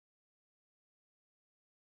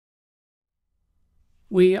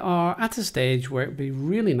We are at a stage where it would be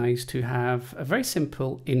really nice to have a very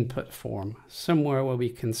simple input form, somewhere where we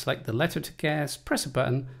can select the letter to guess, press a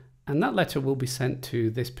button, and that letter will be sent to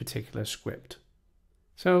this particular script.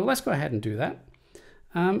 So let's go ahead and do that.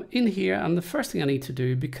 In here, and the first thing I need to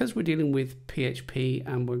do, because we're dealing with PHP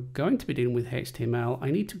and we're going to be dealing with HTML,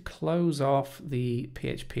 I need to close off the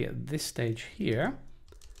PHP at this stage here,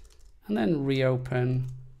 and then reopen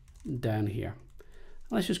down here.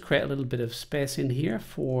 Let's just create a little bit of space in here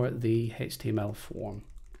for the HTML form.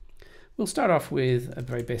 We'll start off with a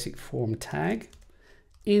very basic form tag.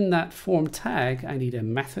 In that form tag, I need a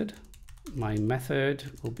method. My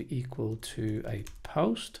method will be equal to a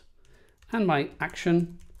post, and my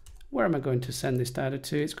action, where am I going to send this data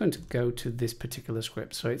to? It's going to go to this particular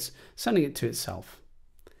script, so it's sending it to itself.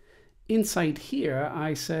 Inside here,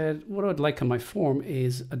 I said what I'd like on my form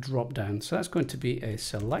is a drop down, so that's going to be a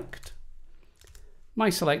select. My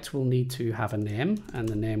select will need to have a name, and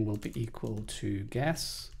the name will be equal to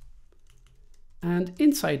guess. And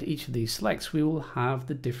inside each of these selects, we will have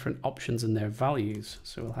the different options and their values.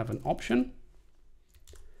 So we'll have an option,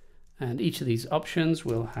 and each of these options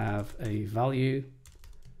will have a value.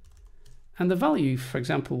 And the value, for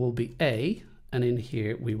example, will be A, and in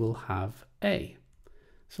here we will have A.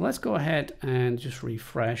 So let's go ahead and just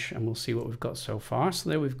refresh, and we'll see what we've got so far. So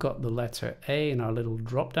there we've got the letter A in our little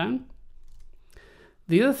drop down.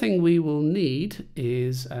 The other thing we will need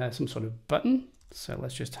is some sort of button. So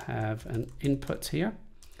let's just have an input here.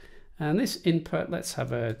 And this input, let's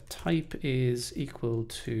have a type is equal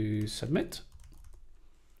to submit.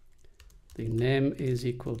 The name is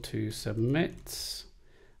equal to submit.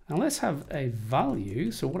 And let's have a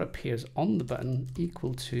value, so what appears on the button,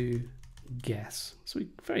 equal to guess. So we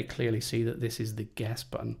very clearly see that this is the guess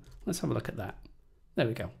button. Let's have a look at that. There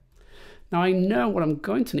we go. Now I know what I'm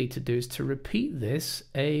going to need to do is to repeat this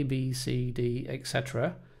A, B, C, D,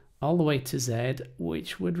 etc. all the way to Z,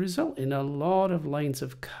 which would result in a lot of lines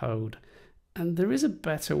of code. And there is a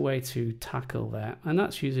better way to tackle that, and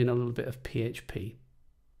that's using a little bit of PHP.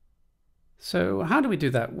 So how do we do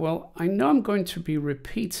that? Well, I know I'm going to be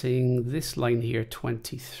repeating this line here,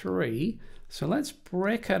 23. So let's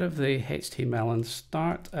break out of the HTML and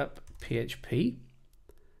start up PHP.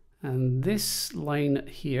 And this line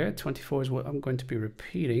here, 24, is what I'm going to be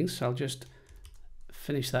repeating. So I'll just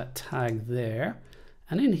finish that tag there.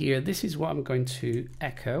 And in here, this is what I'm going to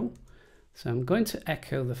echo. So I'm going to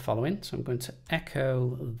echo the following. So I'm going to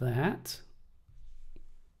echo that.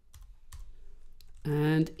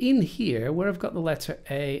 And in here, where I've got the letter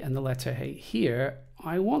A and the letter A here,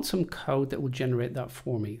 I want some code that will generate that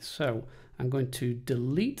for me. So I'm going to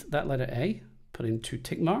delete that letter A, put in 2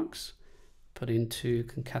 tick marks, put into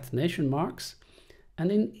concatenation marks,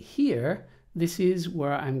 and in here this is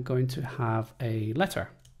where I'm going to have a letter.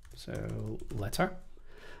 So letter.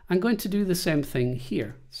 I'm going to do the same thing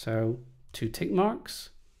here. So 2 tick marks,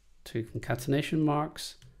 2 concatenation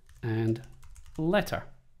marks, and letter.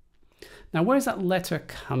 Now where's that letter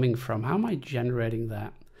coming from? How am I generating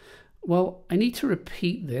that? Well, I need to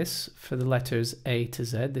repeat this for the letters A to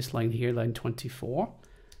Z, this line here, line 24.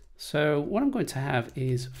 So what I'm going to have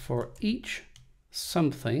is for each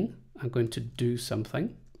something, I'm going to do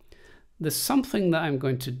something. The something that I'm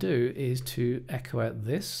going to do is to echo out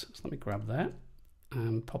this. So let me grab that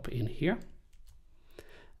and pop it in here.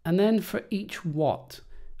 And then for each what?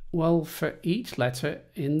 Well, for each letter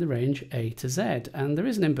in the range A to Z. And there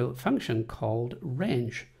is an inbuilt function called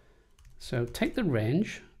range. So take the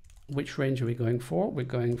range. Which range are we going for? We're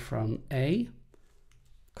going from A,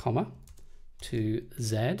 comma, to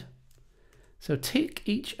Z. So take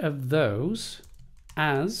each of those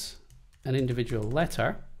as an individual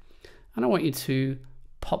letter, and I want you to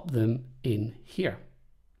pop them in here.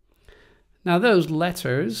 Now those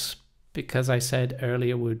letters, because I said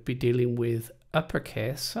earlier would be dealing with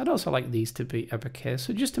uppercase, I'd also like these to be uppercase.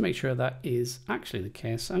 So just to make sure that is actually the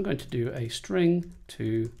case, I'm going to do a string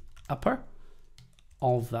to upper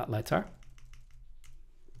of that letter.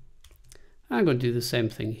 I'm going to do the same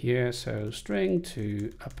thing here. So string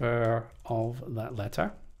to upper of that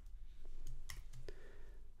letter.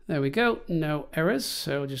 There we go, no errors.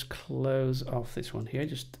 So we'll just close off this one here.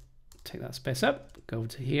 Just take that space up, go over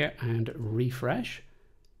to here and refresh.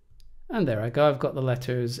 And there I go, I've got the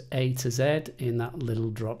letters A to Z in that little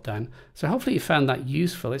drop down. So hopefully you found that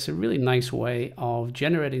useful. It's a really nice way of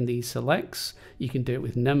generating these selects. You can do it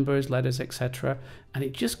with numbers, letters, etc. And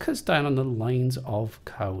it just cuts down on the lines of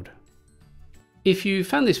code. If you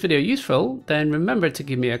found this video useful, then remember to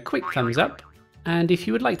give me a quick thumbs up. And if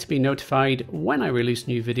you would like to be notified when I release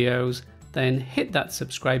new videos, then hit that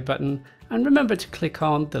subscribe button and remember to click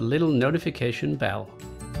on the little notification bell.